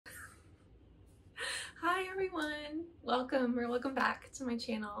everyone! Welcome back to my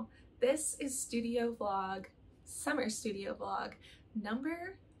channel. This is summer studio vlog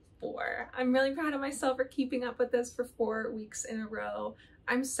number 4. I'm really proud of myself for keeping up with this for 4 weeks in a row.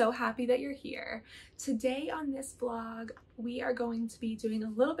 I'm so happy that you're here. Today on this vlog, we are going to be doing a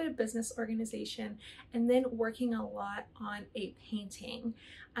little bit of business organization and then working a lot on a painting.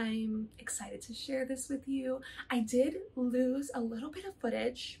 I'm excited to share this with you. I did lose a little bit of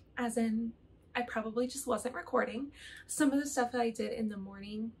footage, as in I probably just wasn't recording some of the stuff that I did in the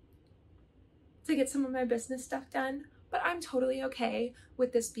morning to get some of my business stuff done, but I'm totally okay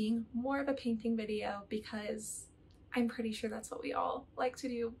with this being more of a painting video because I'm pretty sure that's what we all like to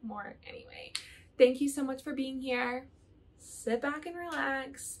do more anyway. Thank you so much for being here. Sit back and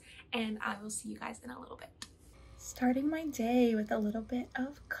relax, and I will see you guys in a little bit. Starting my day with a little bit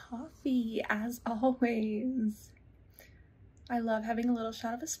of coffee, as always. I love having a little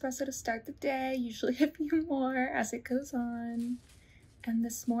shot of espresso to start the day, usually a few more as it goes on. And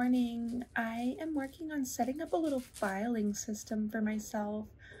this morning, I am working on setting up a little filing system for myself.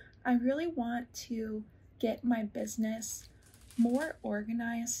 I really want to get my business more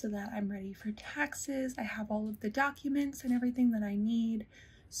organized so that I'm ready for taxes. I have all of the documents and everything that I need.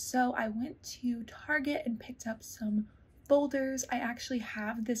 So I went to Target and picked up some folders. I actually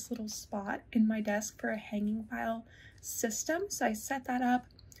have this little spot in my desk for a hanging file system, so I set that up.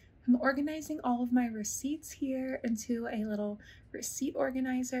 I'm organizing all of my receipts here into a little receipt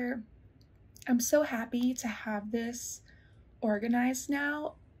organizer. I'm so happy to have this organized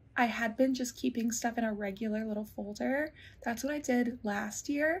now. I had been just keeping stuff in a regular little folder. That's what I did last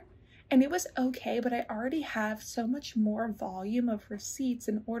year, and it was okay, but I already have so much more volume of receipts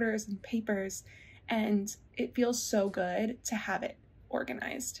and orders and papers, and it feels so good to have it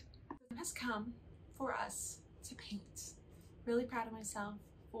organized. It has come for us to paint. Really proud of myself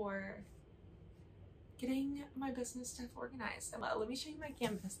for getting my business stuff organized. Let me show you my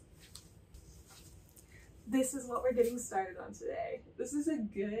canvas. This is what we're getting started on today. This is a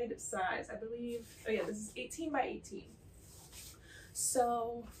good size, I believe. Oh yeah, this is 18 by 18.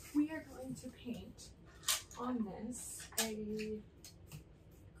 So we are going to paint on this a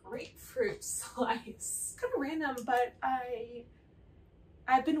grapefruit slice. Kind of random, but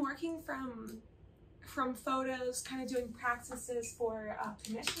I've been working from photos, kind of doing practices for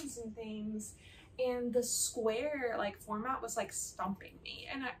commissions and things, and the square format was stumping me.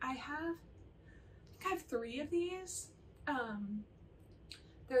 And I have 3 of these.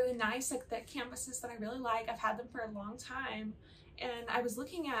 They're the nice the canvases that I really like. I've had them for a long time, and I was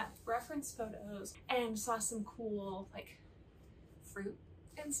looking at reference photos and saw some cool fruit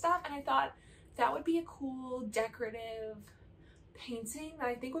and stuff, and I thought that would be a cool decorative painting that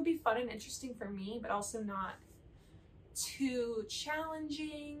I think would be fun and interesting for me, but also not too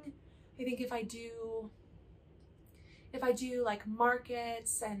challenging. I think if I do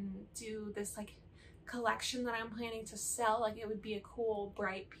markets and do this collection that I'm planning to sell, it would be a cool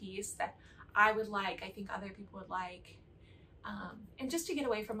bright piece that I would like, I think other people would like, and just to get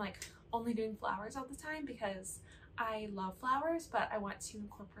away from only doing flowers all the time, because I love flowers, but I want to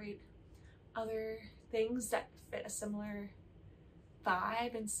incorporate other things that fit a similar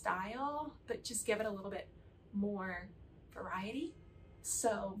vibe and style, but just give it a little bit more variety.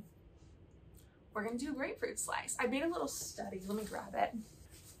 So we're gonna do a grapefruit slice. I made a little study. Let me grab it.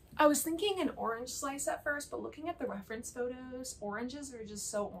 I was thinking an orange slice at first, but looking at the reference photos, oranges are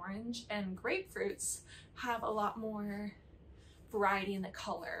just so orange, and grapefruits have a lot more variety in the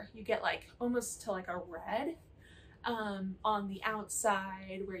color. You get almost to a red on the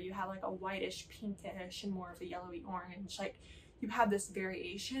outside, where you have a whitish pinkish and more of a yellowy orange. You have this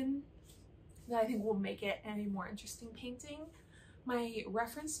variation that I think will make it a more interesting painting. My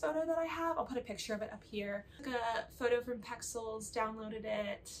reference photo that I have, I'll put a picture of it up here. I took a photo from Pexels, downloaded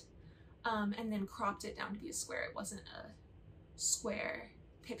it, and then cropped it down to be a square. It wasn't a square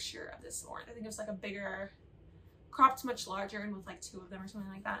picture of this orange. I think it was a bigger, cropped much larger and with 2 of them or something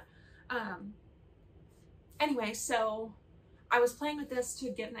like that. Anyway, so I was playing with this to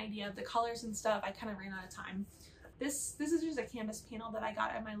get an idea of the colors and stuff. I kind of ran out of time. This is just a canvas panel that I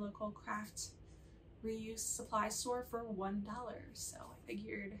got at my local craft reuse supply store for $1. So I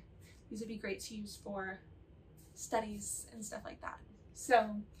figured these would be great to use for studies and stuff like that.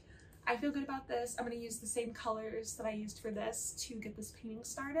 So I feel good about this. I'm going to use the same colors that I used for this to get this painting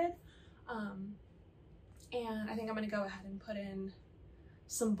started. And I think I'm going to go ahead and put in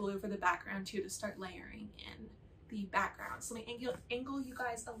some blue for the background too, to start layering in the background. So let me angle you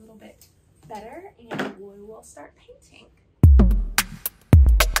guys a little bit better, and we will start painting.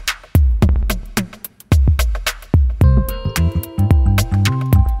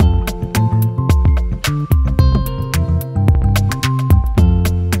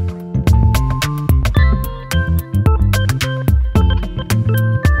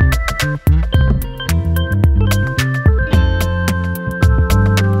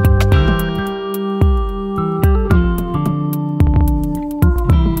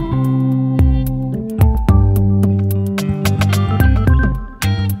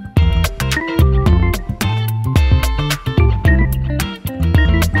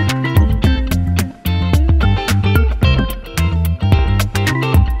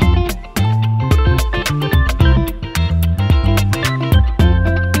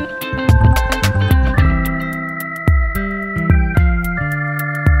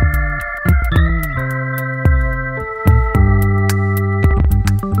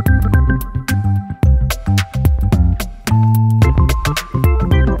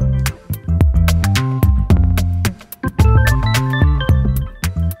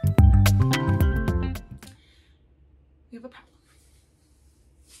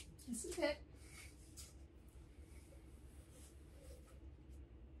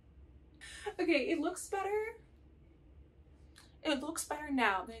 Okay, it looks better. It looks better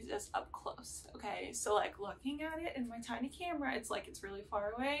now than it does up close. Okay, so like looking at it in my tiny camera, it's like it's really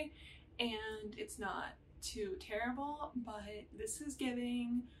far away and it's not too terrible, but this is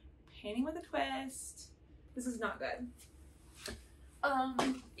giving painting with a twist. This is not good.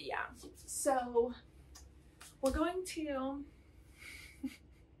 Yeah, so we're going to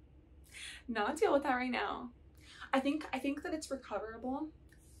not deal with that right now. I think that it's recoverable.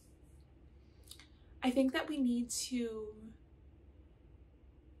 I think that we need to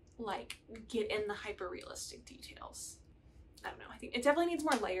like get in the hyper realistic details. I don't know, I think it definitely needs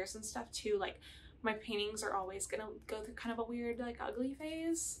more layers and stuff too. Like my paintings are always gonna go through kind of a weird like ugly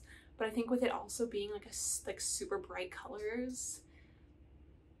phase, but I think with it also being like super bright colors,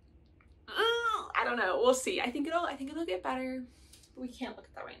 I don't know, we'll see. I think it'll get better, but we can't look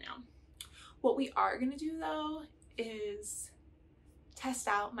at that right now. What we are gonna do though is test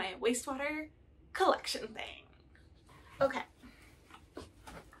out my wastewater collection thing. Okay,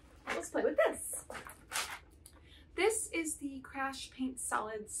 let's play with this. This is the Crash Paint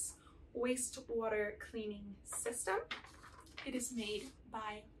Solids wastewater cleaning system. It is made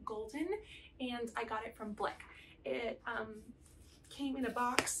by Golden and I got it from Blick. It came in a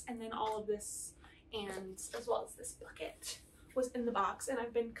box, and then all of this, and as well as this bucket, was in the box. And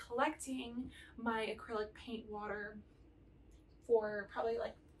I've been collecting my acrylic paint water for probably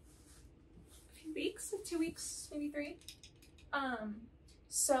like a few weeks, like 2 weeks, maybe 3.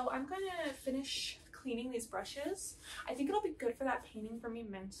 So I'm gonna finish cleaning these brushes. I think it'll be good for that painting for me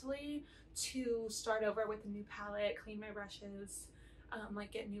mentally to start over with a new palette, clean my brushes,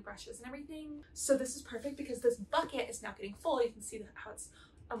 like get new brushes and everything. So this is perfect because this bucket is now getting full. You can see how it's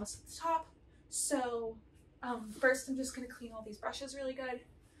almost at the top. So first I'm just gonna clean all these brushes really good,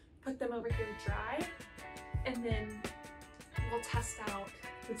 put them over here to dry, and then we'll test out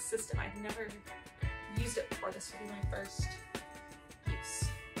this system. I've never used it before. This will be my first use.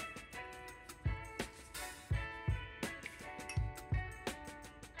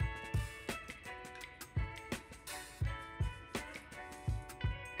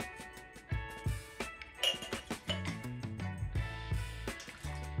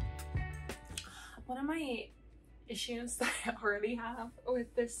 One of my issues that I already have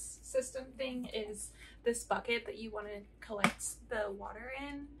with this system thing is this bucket that you want to collect the water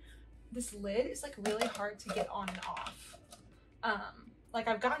in. This lid is like really hard to get on and off. Like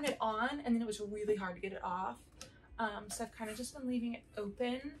I've gotten it on and then it was really hard to get it off. So I've kind of just been leaving it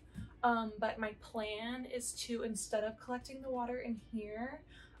open. But my plan is to, instead of collecting the water in here,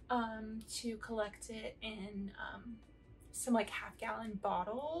 to collect it in some like half-gallon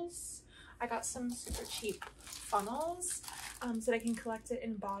bottles. I got some super cheap funnels so that I can collect it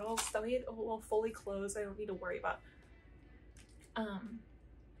in bottles. That way it will fully close. I don't need to worry about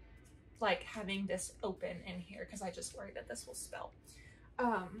like having this open in here because I just worry that this will spill.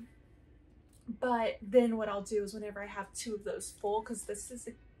 But then what I'll do is whenever I have 2 of those full, because this is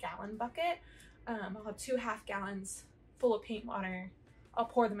a gallon bucket, I'll have 2 half gallons full of paint water. I'll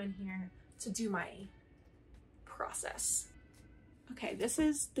pour them in here to do my process. Okay, this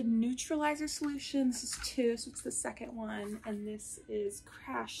is the neutralizer solution. This is 2, so it's the second one, and this is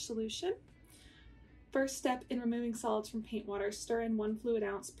Crash solution. First step in removing solids from paint water, stir in 1 fluid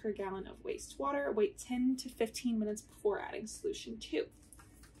ounce per gallon of wastewater. Wait 10 to 15 minutes before adding solution 2.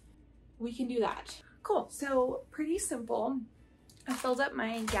 We can do that. Cool, so pretty simple. I filled up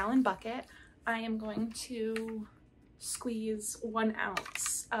my gallon bucket. I am going to squeeze 1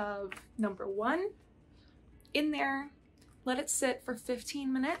 ounce of number 1 in there. Let it sit for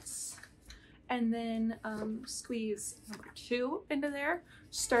 15 minutes and then squeeze number 2 into there,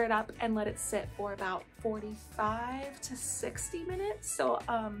 stir it up and let it sit for about 45 to 60 minutes. So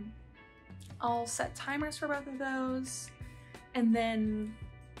I'll set timers for both of those and then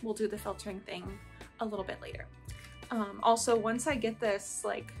we'll do the filtering thing a little bit later. Also, once I get this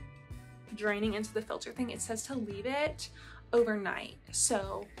like draining into the filter thing, it says to leave it overnight.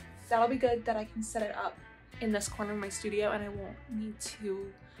 So that'll be good that I can set it up in this corner of my studio and I won't need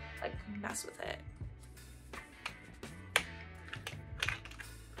to like mess with it.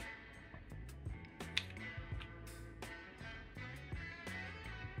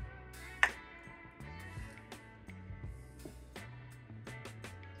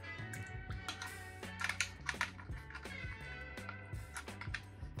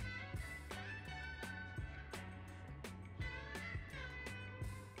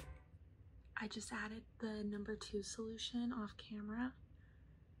 I just added the number 2 solution off camera.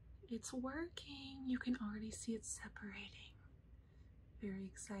 It's working. You can already see it separating. Very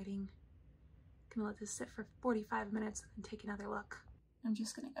exciting. Gonna let this sit for 45 minutes and then take another look. I'm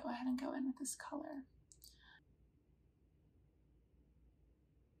just gonna go ahead and go in with this color.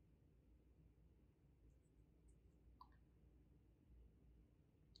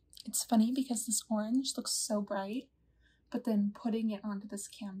 It's funny because this orange looks so bright, but then putting it onto this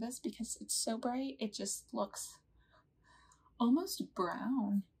canvas, because it's so bright, it just looks almost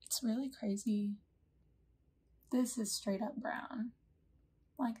brown. It's really crazy. This is straight up brown.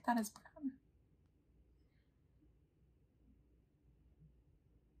 Like, that is brown.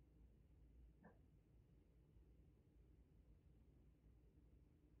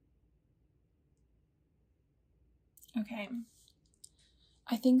 Okay.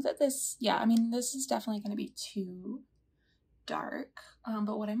 I think that this, yeah, I mean, this is definitely going to be too dark,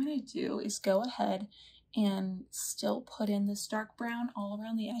 but what I'm going to do is go ahead and still put in this dark brown all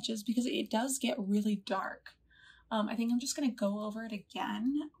around the edges, because it does get really dark. I think I'm just going to go over it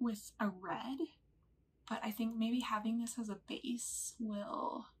again with a red, but I think maybe having this as a base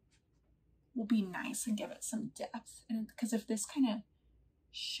will be nice and give it some depth. And because if this kind of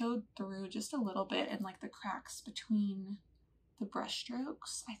showed through just a little bit in like the cracks between the brush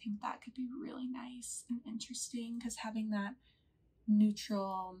strokes, I think that could be really nice and interesting, because having that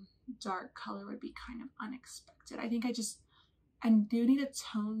neutral dark color would be kind of unexpected. I think I do need to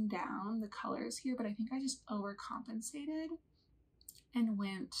tone down the colors here, but I think I just overcompensated and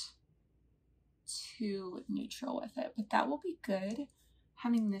went too neutral with it. But that will be good,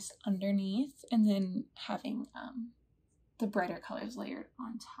 having this underneath and then having the brighter colors layered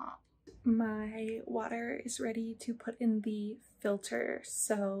on top. My water is ready to put in the filter,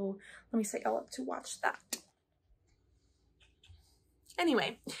 so let me set y'all up to watch that.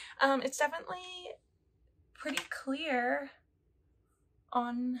 Anyway, it's definitely pretty clear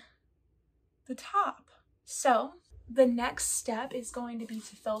on the top. So the next step is going to be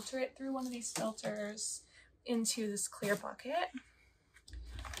to filter it through one of these filters into this clear bucket.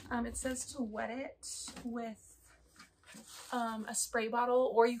 It says to wet it with a spray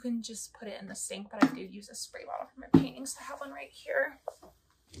bottle, or you can just put it in the sink, but I do use a spray bottle for my paintings. I have one right here.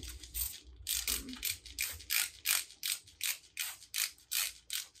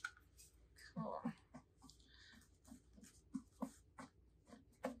 Cool.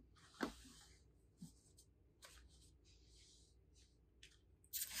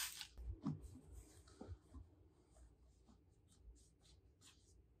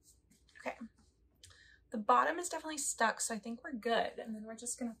 Okay. The bottom is definitely stuck, so I think we're good. And then we're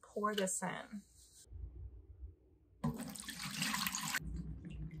just gonna pour this in.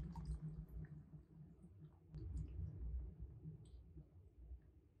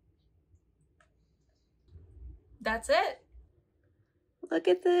 That's it. Look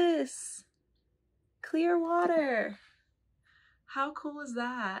at this. Clear water. How cool is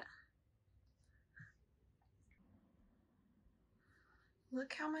that?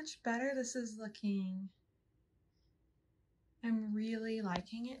 Look how much better this is looking. I'm really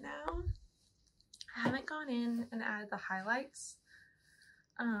liking it now. I haven't gone in and added the highlights.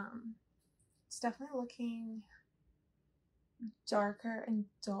 It's definitely looking darker and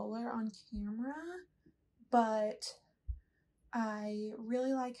duller on camera, but I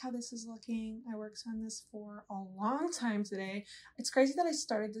really like how this is looking. I worked on this for a long time today. It's crazy that I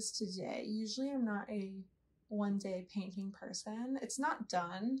started this today. Usually I'm not a one-day painting person. It's not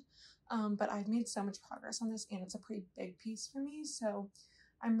done, but I've made so much progress on this, and it's a pretty big piece for me, so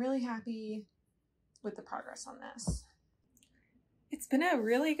I'm really happy with the progress on this. It's been a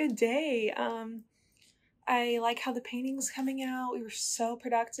really good day. I like how the painting's coming out. We were so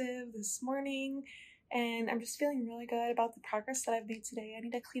productive this morning, and I'm just feeling really good about the progress that I've made today. I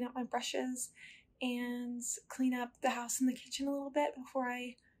need to clean up my brushes and clean up the house and the kitchen a little bit before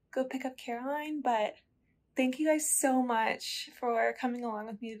I go pick up Caroline, but thank you guys so much for coming along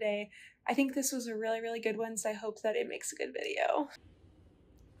with me today. I think this was a really good one, so I hope that it makes a good video.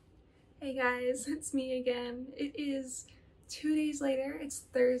 Hey guys, it's me again. It is 2 days later. It's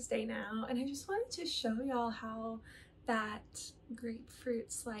Thursday now, and I just wanted to show y'all how that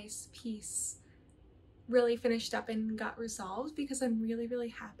grapefruit slice piece really finished up and got resolved, because I'm really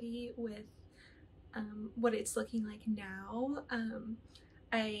happy with what it's looking like now.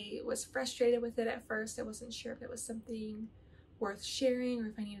 I was frustrated with it at first. I wasn't sure if it was something worth sharing or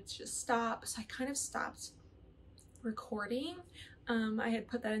if I needed to just stop, so I kind of stopped recording. I had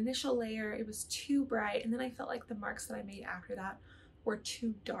put that initial layer, it was too bright, and then I felt like the marks that I made after that were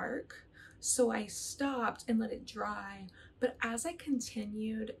too dark, so I stopped and let it dry. But as I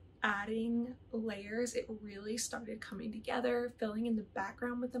continued adding layers, it really started coming together, filling in the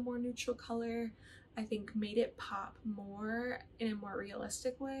background with a more neutral color, I think made it pop more in a more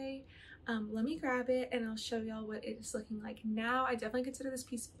realistic way. Let me grab it and I'll show y'all what it is looking like now. I definitely consider this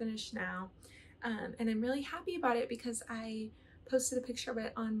piece finished now, and I'm really happy about it because I posted a picture of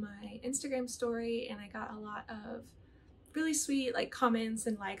it on my Instagram story and I got a lot of really sweet like comments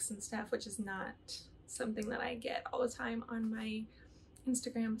and likes and stuff, which is not something that I get all the time on my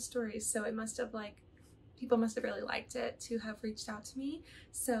Instagram stories. So it must have like, people must have really liked it to have reached out to me.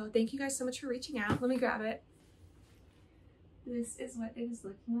 So thank you guys so much for reaching out. Let me grab it. This is what it is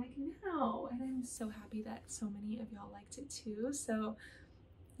looking like now, and I'm so happy that so many of y'all liked it too. So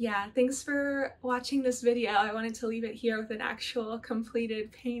yeah, thanks for watching this video. I wanted to leave it here with an actual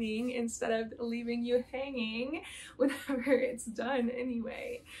completed painting instead of leaving you hanging whenever it's done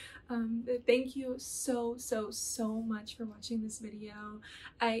anyway. Thank you so much for watching this video.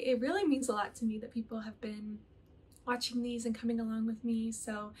 It really means a lot to me that people have been watching these and coming along with me.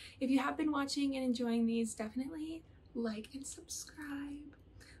 So if you have been watching and enjoying these, definitely like and subscribe.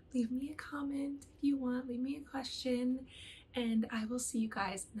 Leave me a comment if you want, leave me a question, and I will see you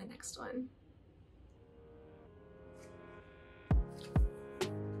guys in the next one.